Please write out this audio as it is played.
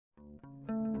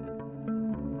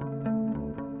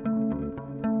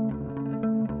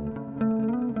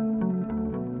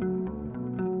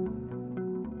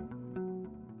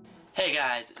Hey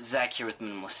guys, Zach here with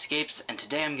Minimal Escapes, and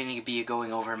today I'm going to be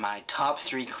going over my top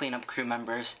 3 cleanup crew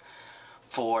members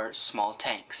for small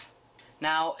tanks.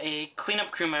 Now, a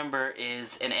cleanup crew member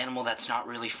is an animal that's not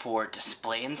really for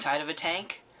display inside of a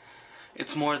tank.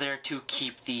 It's more there to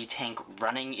keep the tank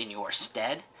running in your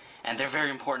stead, and they're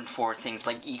very important for things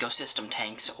like ecosystem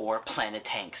tanks or planet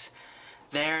tanks.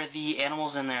 They're the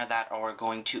animals in there that are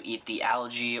going to eat the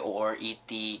algae or eat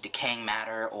the decaying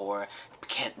matter or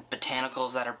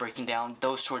botanicals that are breaking down,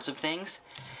 those sorts of things.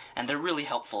 And they're really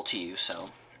helpful to you,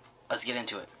 so let's get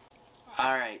into it.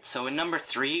 Alright, so in number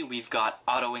 3, we've got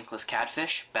autoinkless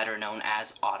catfish, better known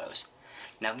as autos.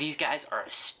 Now these guys are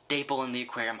a staple in the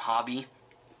aquarium hobby,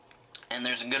 and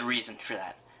there's a good reason for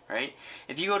that, right?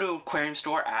 If you go to an aquarium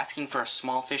store asking for a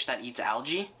small fish that eats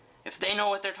algae, if they know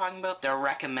what they're talking about, they're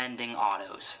recommending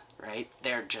autos, right?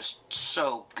 They're just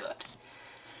so good.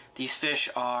 These fish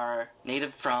are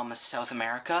native from South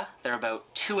America. They're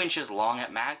about 2 inches long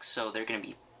at max, so they're going to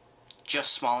be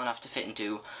just small enough to fit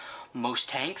into most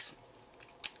tanks.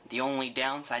 The only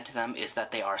downside to them is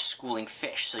that they are schooling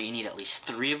fish, so you need at least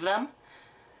 3 of them.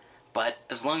 But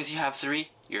as long as you have 3,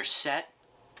 you're set,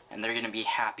 and they're going to be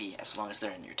happy as long as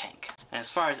they're in your tank. And as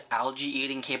far as algae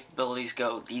eating capabilities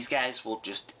go, these guys will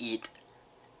just eat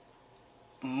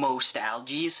most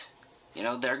algae. You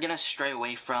know, they're going to stray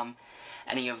away from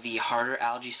any of the harder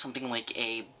algae, something like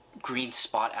a green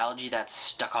spot algae that's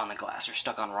stuck on the glass or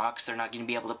stuck on rocks, they're not going to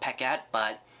be able to peck at,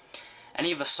 but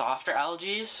any of the softer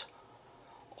algae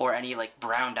or any like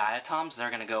brown diatoms, they're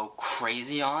going to go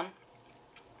crazy on,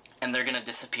 and they're going to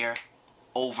disappear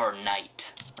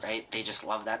overnight, right? They just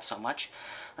love that so much.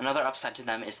 Another upside to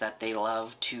them is that they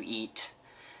love to eat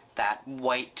that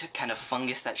white kind of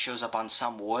fungus that shows up on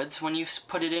some woods when you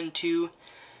put it into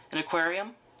an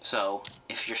aquarium. So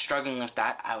if you're struggling with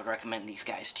that, I would recommend these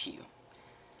guys to you.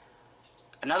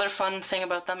 Another fun thing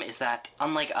about them is that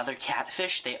unlike other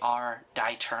catfish, they are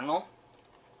diurnal,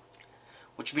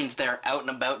 which means they're out and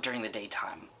about during the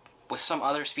daytime. With some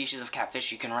other species of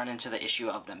catfish, you can run into the issue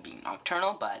of them being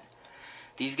nocturnal, but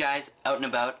these guys out and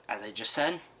about, as I just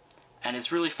said, and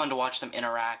it's really fun to watch them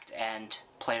interact and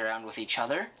play around with each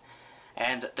other.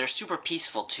 And they're super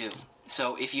peaceful too.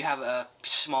 So if you have a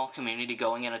small community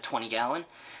going in a 20-gallon,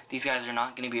 these guys are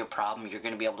not going to be a problem. You're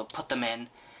going to be able to put them in,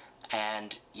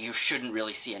 and you shouldn't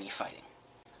really see any fighting.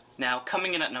 Now,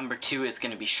 coming in at number 2 is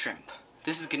going to be shrimp.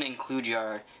 This is going to include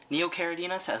your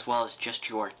neocaridinus as well as just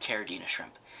your caridina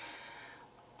shrimp.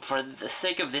 For the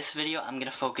sake of this video, I'm going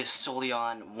to focus solely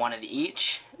on one of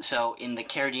each. So in the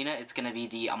caridina, it's going to be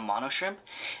the amano shrimp,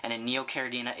 and in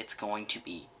neocaridina, it's going to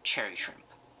be cherry shrimp.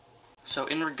 So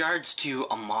in regards to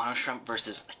amano shrimp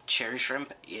versus cherry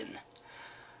shrimp in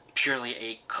purely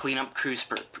a cleanup cruise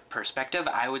perspective,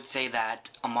 I would say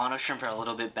that amano shrimp are a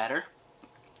little bit better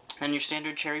than your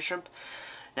standard cherry shrimp.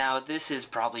 Now this is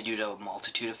probably due to a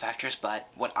multitude of factors, but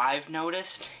what I've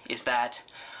noticed is that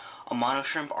amano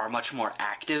shrimp are much more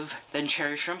active than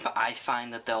cherry shrimp. I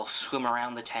find that they'll swim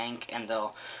around the tank and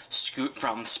they'll scoot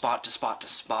from spot to spot to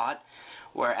spot,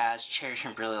 whereas cherry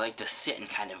shrimp really like to sit and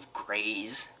kind of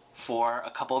graze for a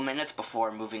couple of minutes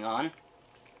before moving on.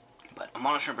 But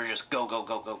amano shrimp are just go, go,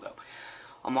 go, go, go.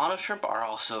 Amano shrimp are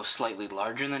also slightly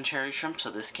larger than cherry shrimp, so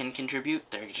this can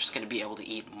contribute. They're just going to be able to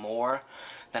eat more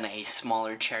than a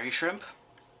smaller cherry shrimp.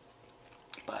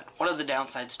 But one of the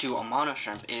downsides to amano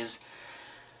shrimp is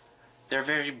they're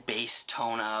very base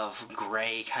tone of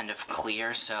gray, kind of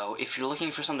clear, so if you're looking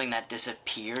for something that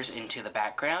disappears into the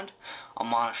background,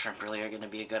 amano shrimp really are going to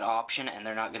be a good option, and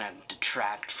they're not going to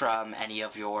detract from any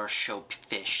of your show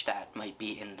fish that might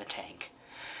be in the tank.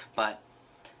 But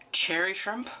cherry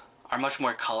shrimp are much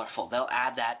more colorful. They'll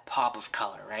add that pop of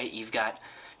color, right? You've got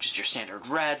just your standard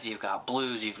reds, you've got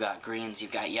blues, you've got greens,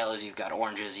 you've got yellows, you've got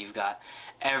oranges, you've got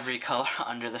every color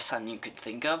under the sun you could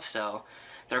think of, so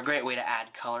they're a great way to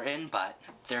add color in, but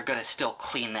they're going to still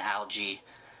clean the algae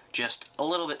just a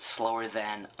little bit slower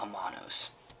than amanos.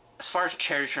 As far as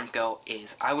cherry shrimp go,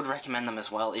 I would recommend them as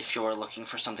well if you're looking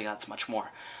for something that's much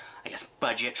more, I guess,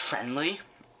 budget friendly,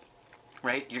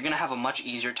 right? You're going to have a much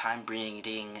easier time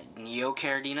breeding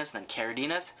neocaridinus than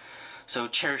caridinas, so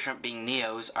cherry shrimp being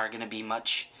neos are going to be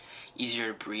much easier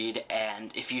to breed,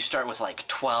 and if you start with like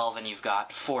 12 and you've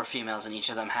got 4 females and each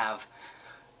of them have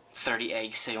 30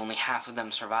 eggs, say only half of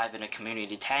them survive in a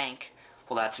community tank,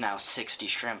 well that's now 60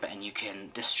 shrimp, and you can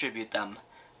distribute them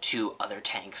to other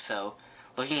tanks. So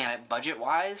looking at it budget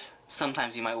wise,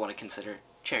 sometimes you might want to consider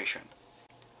cherry shrimp.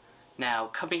 Now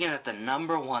coming in at the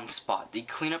number 1 spot, the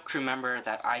cleanup crew member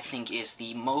that I think is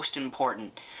the most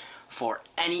important for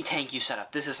any tank you set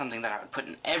up. This is something that I would put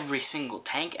in every single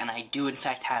tank, and I do in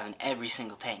fact have in every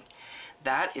single tank.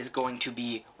 That is going to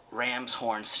be ram's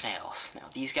horn snails. Now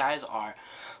these guys are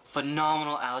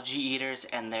phenomenal algae eaters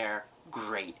and they're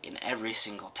great in every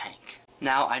single tank.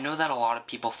 Now I know that a lot of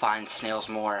people find snails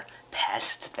more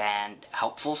pest than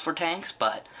helpful for tanks,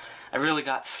 but I really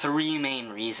got 3 main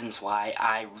reasons why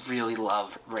I really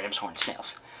love ram's horn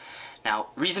snails. Now,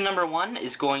 reason number 1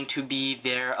 is going to be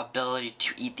their ability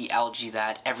to eat the algae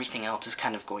that everything else is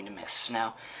kind of going to miss.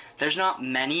 Now, there's not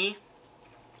many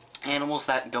animals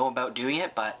that go about doing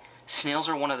it, but snails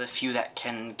are one of the few that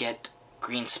can get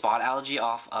green spot algae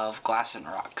off of glass and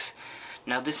rocks.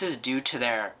 Now, this is due to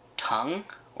their tongue,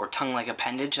 or tongue-like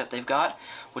appendage that they've got,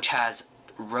 which has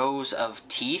rows of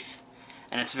teeth,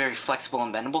 and it's very flexible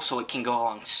and bendable, so it can go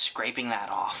along scraping that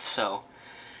off. So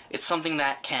it's something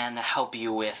that can help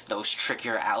you with those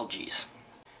trickier algae.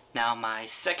 Now, my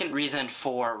second reason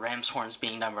for ram's horns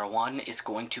being number 1 is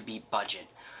going to be budget.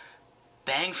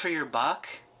 Bang for your buck,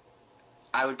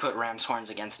 I would put ram's horns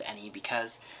against any,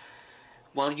 because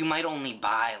while you might only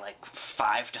buy like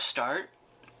 5 to start,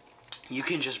 you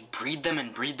can just breed them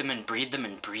and breed them and breed them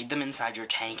and breed them inside your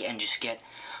tank and just get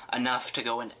enough to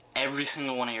go in every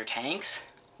single one of your tanks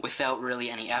without really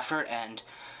any effort and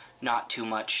not too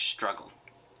much struggle.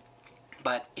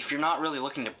 But if you're not really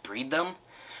looking to breed them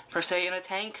per se in a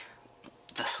tank,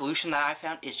 the solution that I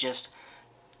found is just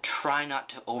try not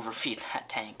to overfeed that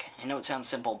tank. I know it sounds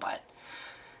simple, but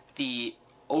the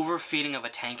overfeeding of a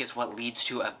tank is what leads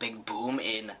to a big boom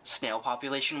in snail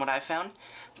population, what I found.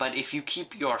 But if you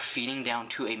keep your feeding down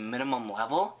to a minimum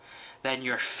level, then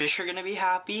your fish are going to be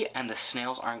happy and the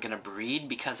snails aren't going to breed,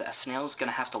 because a snail is going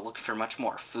to have to look for much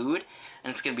more food,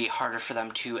 and it's going to be harder for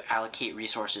them to allocate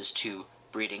resources to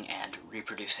breeding and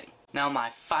reproducing. Now, my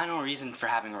final reason for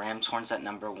having ram's horns at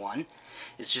number 1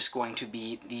 is just going to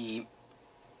be the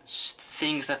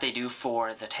things that they do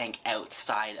for the tank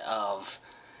outside of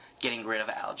getting rid of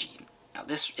algae. Now,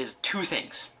 this is 2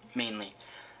 things, mainly.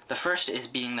 The first is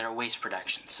being their waste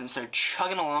production. Since they're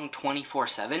chugging along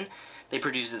 24/7, they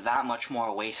produce that much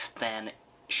more waste than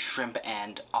shrimp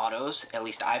and ottos. At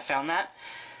least I found that.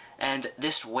 And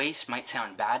this waste might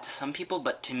sound bad to some people,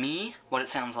 but to me, what it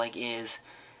sounds like is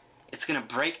it's going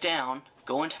to break down,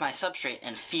 go into my substrate,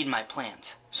 and feed my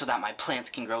plants so that my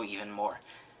plants can grow even more.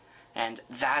 And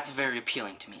that's very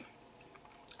appealing to me.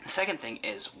 The second thing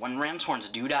is, when ram's horns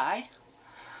do die,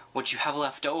 what you have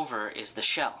left over is the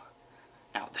shell.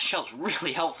 Now, the shell's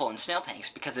really helpful in snail tanks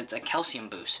because it's a calcium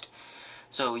boost.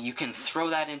 So you can throw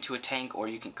that into a tank, or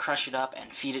you can crush it up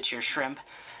and feed it to your shrimp,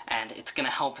 and it's going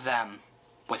to help them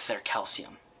with their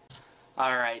calcium.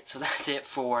 Alright, so that's it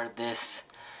for this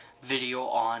video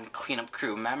on cleanup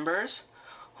crew members.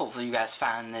 Hopefully you guys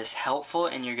found this helpful,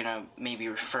 and you're going to maybe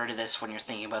refer to this when you're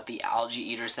thinking about the algae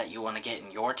eaters that you want to get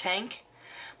in your tank.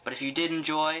 But if you did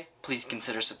enjoy, please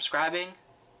consider subscribing,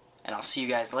 and I'll see you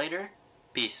guys later.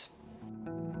 Peace.